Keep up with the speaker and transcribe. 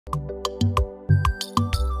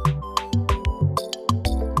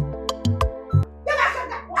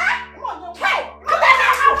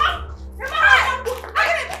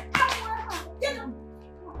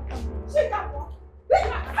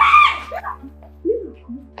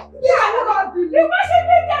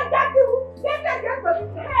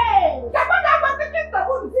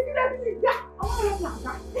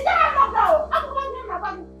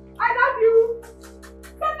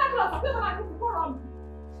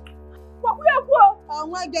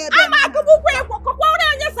I'm a good way for Cocoa.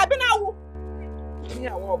 Sabina.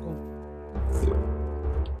 Yeah, walk.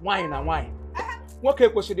 Wine and wine. What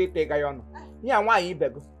cake was she take? Yeah, why you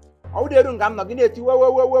beg? Oh, they don't come knocking at you.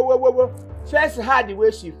 Whoa. First, hard the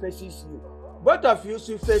way she faces you. Both of you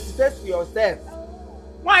should face yourself.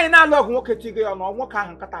 Why not look at you on what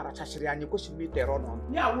kind of Catara Chashiri and you could meet there on?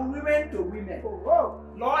 Yeah, we went to women. Oh,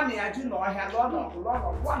 Lonnie, I do know I had one of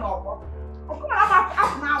one of. Oh, come on, I'm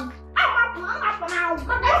up now. I'm up now.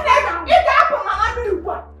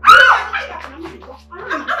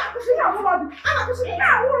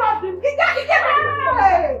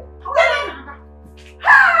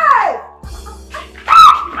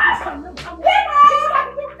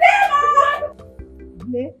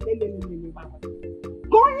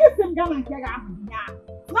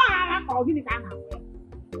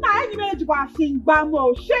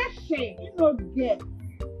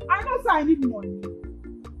 I know I need money.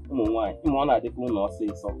 Why? You want to say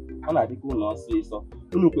so. I not say so.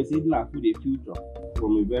 You proceed now to the future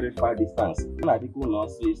from a very far distance. I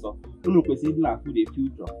not say so. You proceed now to the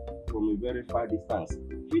future from a very far distance.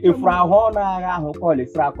 If I want to call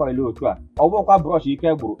it Fracoil, or walk a brush, you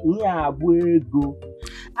can go. Yeah, go.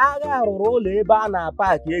 I got roll a banner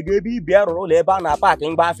park, you gave me beer roll a banner park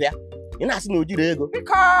in Bafia. You know, no Diego.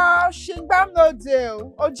 Because she bam no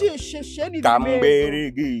deal. Or she need to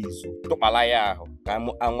be giz to Malaya. I'm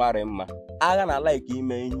wearing I don't like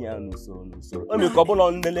him here. No, so. Only couple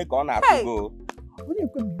on the lake on our go. When you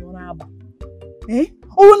come here,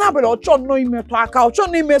 oh, no, but I'll try no email to our culture,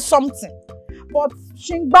 name something. But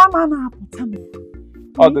she bam and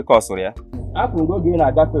all the cost, yeah. I can go again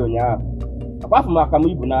at that phone, yeah. Apart from my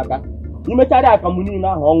Camibunaka. You may tell that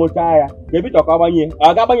Camunina, Hongo Tire, the bit of Cabani,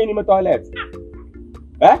 I'll go in the toilet.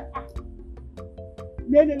 Eh?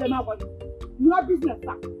 You have business,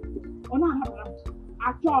 or not have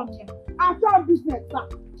I told business,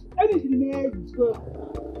 anything made good.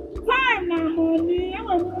 Time now, money, I'm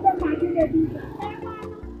going to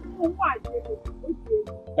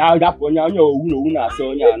now that one, you know,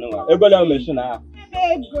 so yeah, no, a good mission.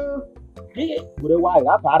 But why? I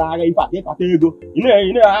go. You know,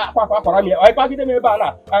 I can't get me a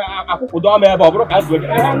banner. I put on my bubble.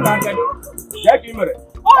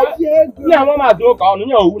 Yeah, Mamma, do call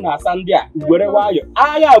you, Sunday. Where are you?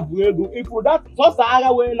 I have if that so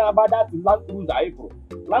Saga way about that Land Cruiser April.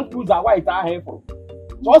 Land Cruiser white are April.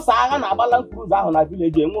 So Saga about Land Cruiser on a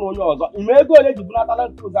village and one yours. You may go let you not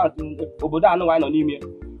Land Cruiser to Obodano wine on email.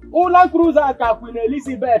 Oh, Land Cruiser, Queen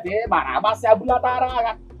Elizabeth, Barabasa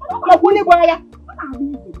Bulatara.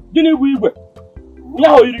 Didn't we?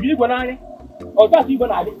 Now you give one eye or that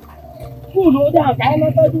even I did. Who know that I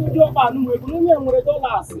cannot do your man with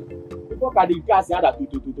 $1 before I did gas other to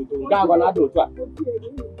Gavanado.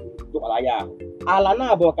 Alana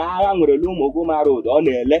Boca with a loom Goma road on a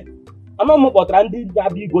I'm not Randy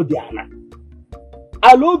Gabi Godiana.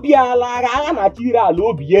 Alobia Lara Tira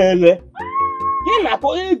Lobiele. Then I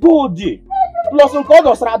call it Godi. Plus some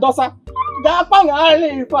Codos Radosa. Gapang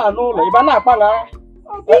ali pa no le iba na panga.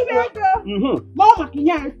 Mama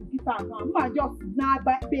kinya kita ma just na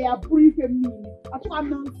be a brief me. Atu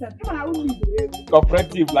nonsense. Come on, I will leave.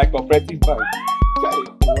 Cooperative like cooperative bank.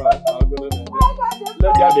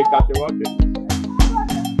 Let ya be cut what.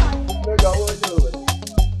 Let go wo.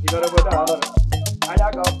 Ibara boda. Aya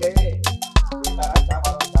go ke.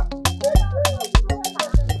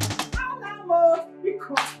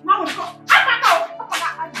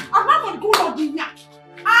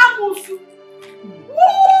 Amusu.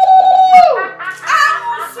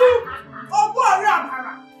 Amusu. Oh, boy,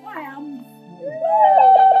 Rabara. Why am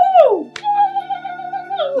oh,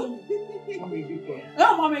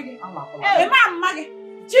 Mamma. Hey, Mamma.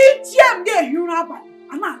 GTM get you up.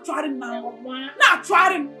 I'm not trying now. Not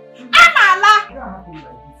trying. I'm a la.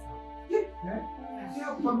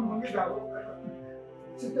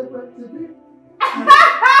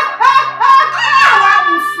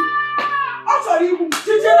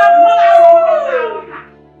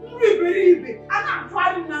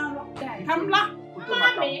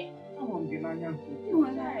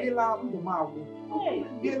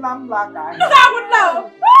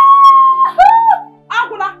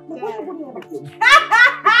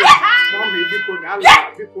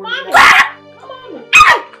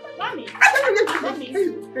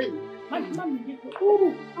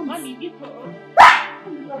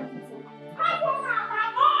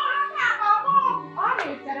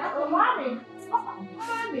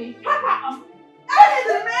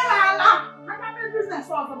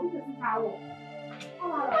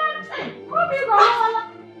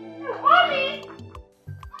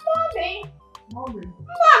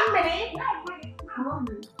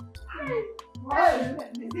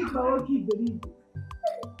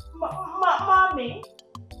 Mommy.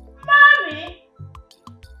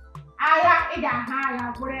 I got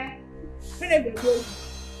high.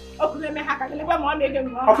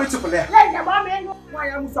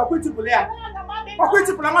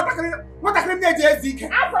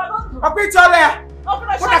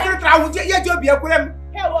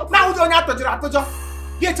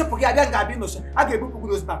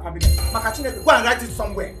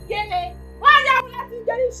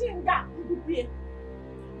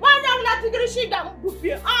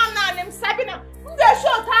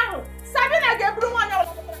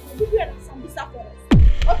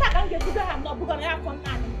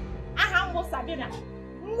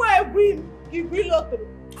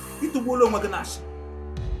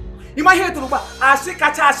 You might hear to look I see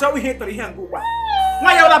catch so we hate to him go.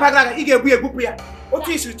 Why you have a you get a good what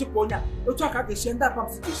is you to Ponya? You talk at the sender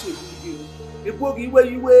pumps to say you. Who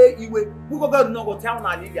go no town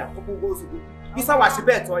Nadia, who goes to do. This was the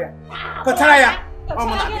best or ya. Cotaraya.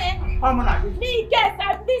 Me guess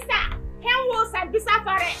at this. Hell was at this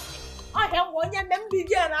safari. I have one young men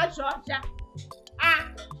begin at Georgia. I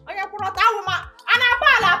am put out woman and a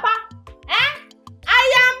palapa. I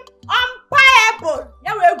am unpayable.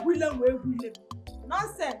 Yeah, we're willing.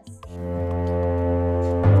 Nonsense.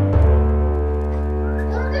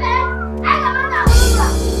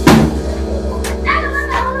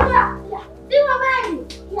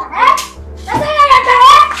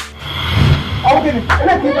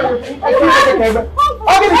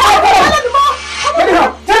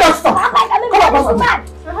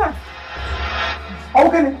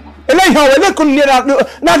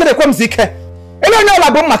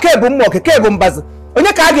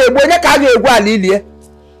 Onye ka ga-egbu onye ka ga-egwu ala ilie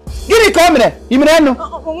gịnị ka o mere imere enu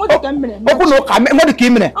okwu na ụka mmadụ ka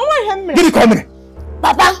imere gịnị ka o mere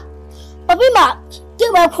papa ma ke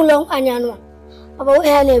ba kulo anya no papa we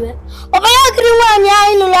ha nebe papa ya kiri nwanyị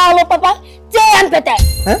anyị nụrụ alụ papa tie ya mpete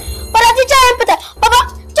para ticha ya mpete papa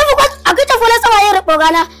chefu kwa akita fole sawa yere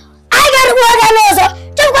pogana ai ga ruwa ga n'ọzọ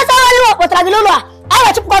chefu kwa sawa yere kpọtara gị n'ụlọ a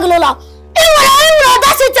ga chefu kwa gị n'ụlọ iwere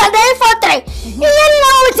dasita da infantry ihe nna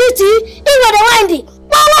nwetiti iwere wandi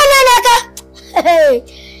gbawana n'aka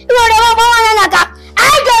iwere gbawana n'aka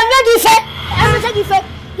ai ga eme gị ife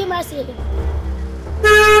gị masị ihe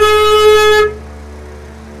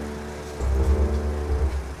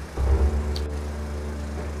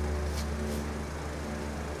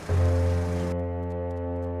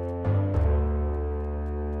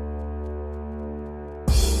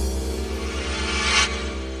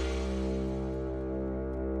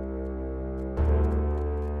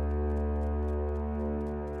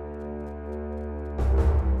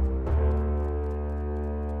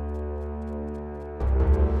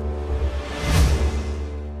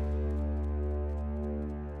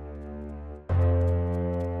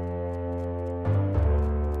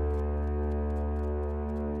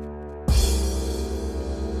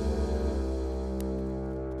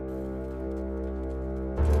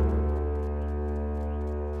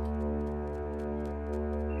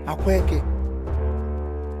Akweke.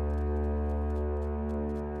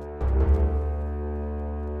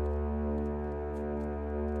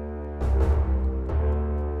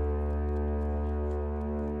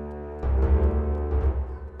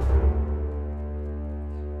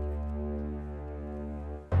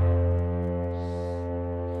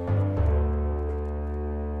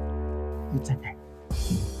 Ichaka.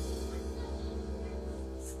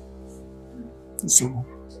 Nsogbu.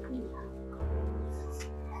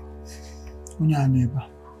 Onye a n'ebe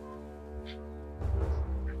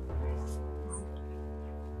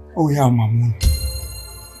o ya mamun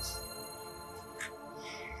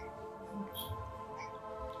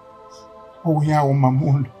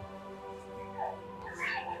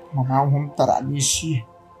mama ahụ tara n'isi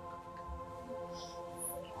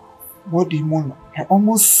body moon. I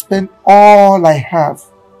almost spent all I have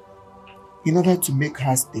in order to make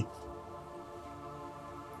her stay.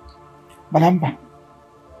 Malamba.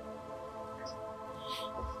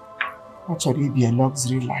 Actually, be a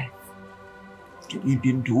luxury life. To live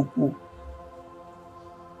in Dubu.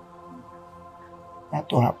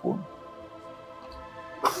 That will happen.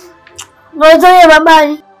 No, sorry,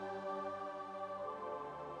 Mama.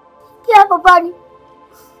 Yeah, Papa.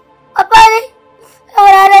 Papa,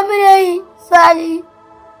 I'm ready. Sorry.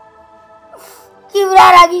 Keep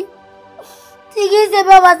running. Tiki se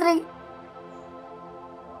Papa.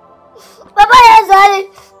 Papa, sorry.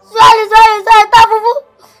 Sorry. Tapu.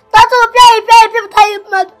 That's all. Play. Type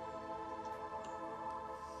mad.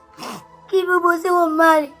 Keep a bossy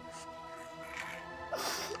woman.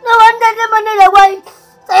 No one doesn't want to wait.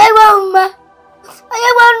 I won't.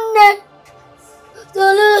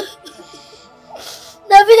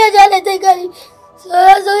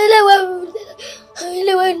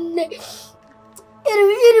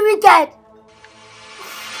 You're wicked.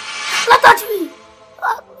 Don't touch me.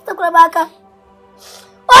 Mr. Kurabaka.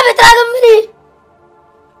 Oh,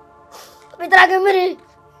 Dragon.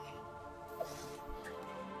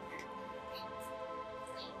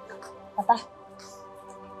 Papa,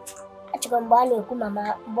 acho que mbali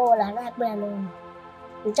kumama bola na kwa no.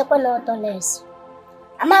 Nchakwa no tones.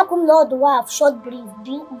 Ama kum no do have short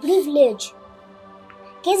privilege.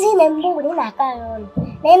 Kizi ne mbuli na kayon.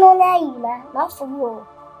 Neno na ina na fuwo.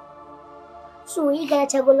 So igara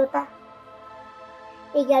chagolota.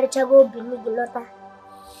 Igara chago binigolota.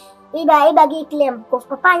 Iba gi claim ko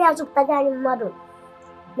papa nya su taga ni mado.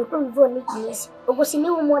 No ko vo ni kisi. Ogosini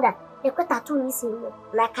umoda. Ne ko tatu ni si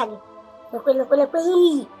na kani. Lekwe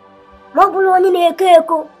hii. Mabulo ni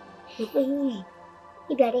nekeko. Lekwe hii.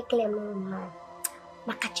 Igare claim no ma.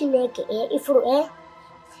 Makachi neke ifuru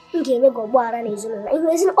ngene go gbara na ezinu.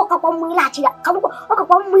 Ezinu okakwa mu ilachi ya.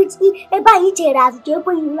 Okakwa mu eba yi chere azu ke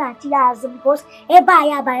ekwe yi ilachi ya azu because eba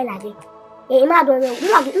ya ba ila de. Ma do no.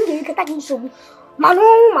 Ndi nketa ki nsogbu.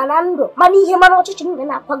 Mana ndo. Mana ihe mana ọchịchị nge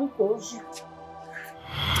na akwa gị ka ozu.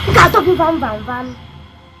 Ka to bi vam.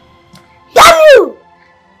 Damn you!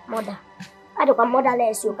 Mother. I don't want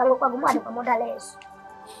motherless. You can't go for motherless.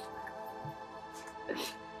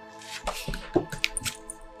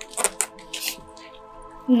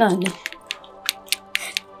 Nani,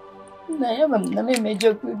 I'm not a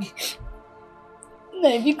major cookie.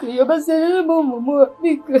 Because you're a certain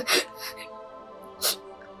because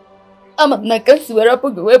I'm not going to wear up a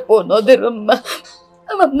weapon or the room.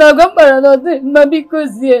 I'm not going to another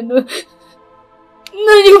because you know.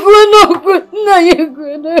 No, you go no good. No, you go.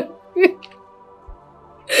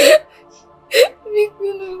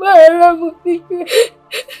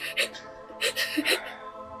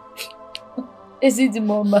 Is it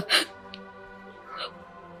mama?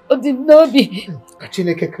 O did not be.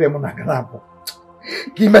 Chineke kremo na grabo.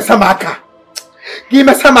 Give me some aka.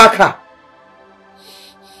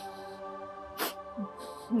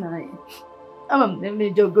 Nai. I'm never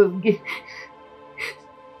joking.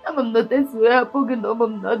 I'm not as well poking on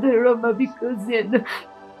another Roma because then.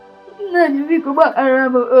 Nani viko ba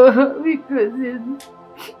aramo because then.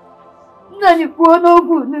 Nani kuono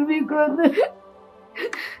good because.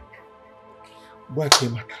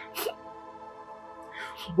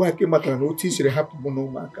 Wake mata no teach happen no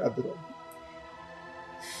maka.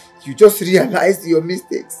 You just realized your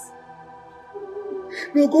mistakes.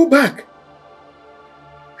 No, go back.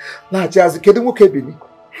 Now, just kidding. The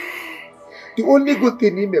only good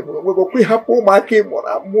thing in them we have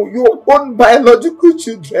your own biological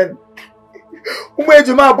children. Who made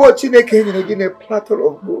you my boy Chineke in a platter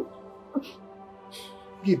of gold?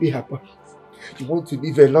 Give me happy. You want to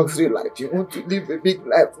live a luxury life. You want to live a big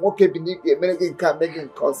life. Okay, beneath the American car making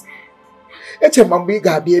cost. It's a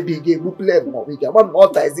mambiga baby game. We play more. We get one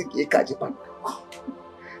more Isaac Kajipan.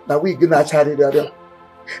 Now we gonna charity the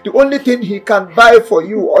The only thing he can buy for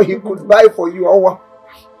you, or he could buy for you, or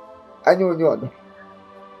I know.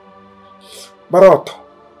 But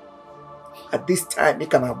at this time, he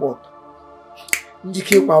can afford.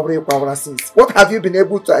 What have you been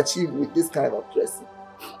able to achieve with this kind of dressing?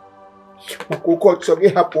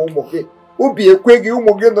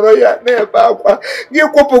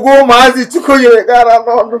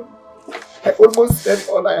 I almost spent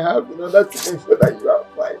all I have in order to make sure that you are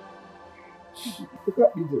fine.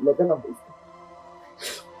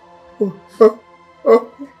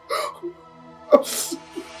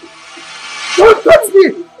 Don't touch me!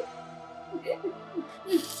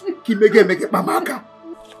 Make it mamaka.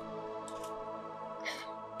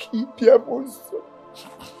 Keep your muso.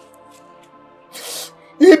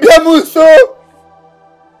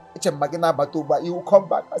 It's a magina batuba. You will come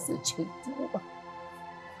back as a child.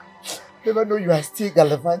 Never know you are still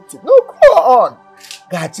gallivanting. No, go on.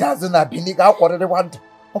 Gajazuna biniga what they want.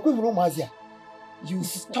 You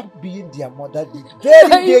stop being their mother the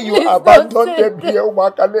very day you abandoned them here.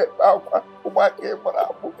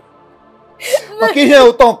 Okay, here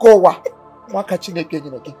we talk over. Waka Chineke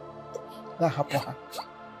again. Na hapwa.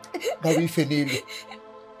 Gawi fenili.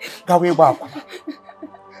 Gawi wapa.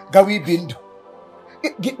 Gawi bindu.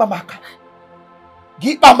 Get mamaka.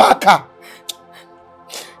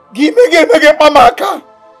 Give me mamaka.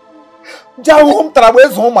 Jawum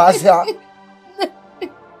trawes home asia.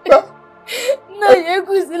 No, you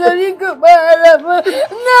could still go by.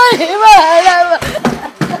 No,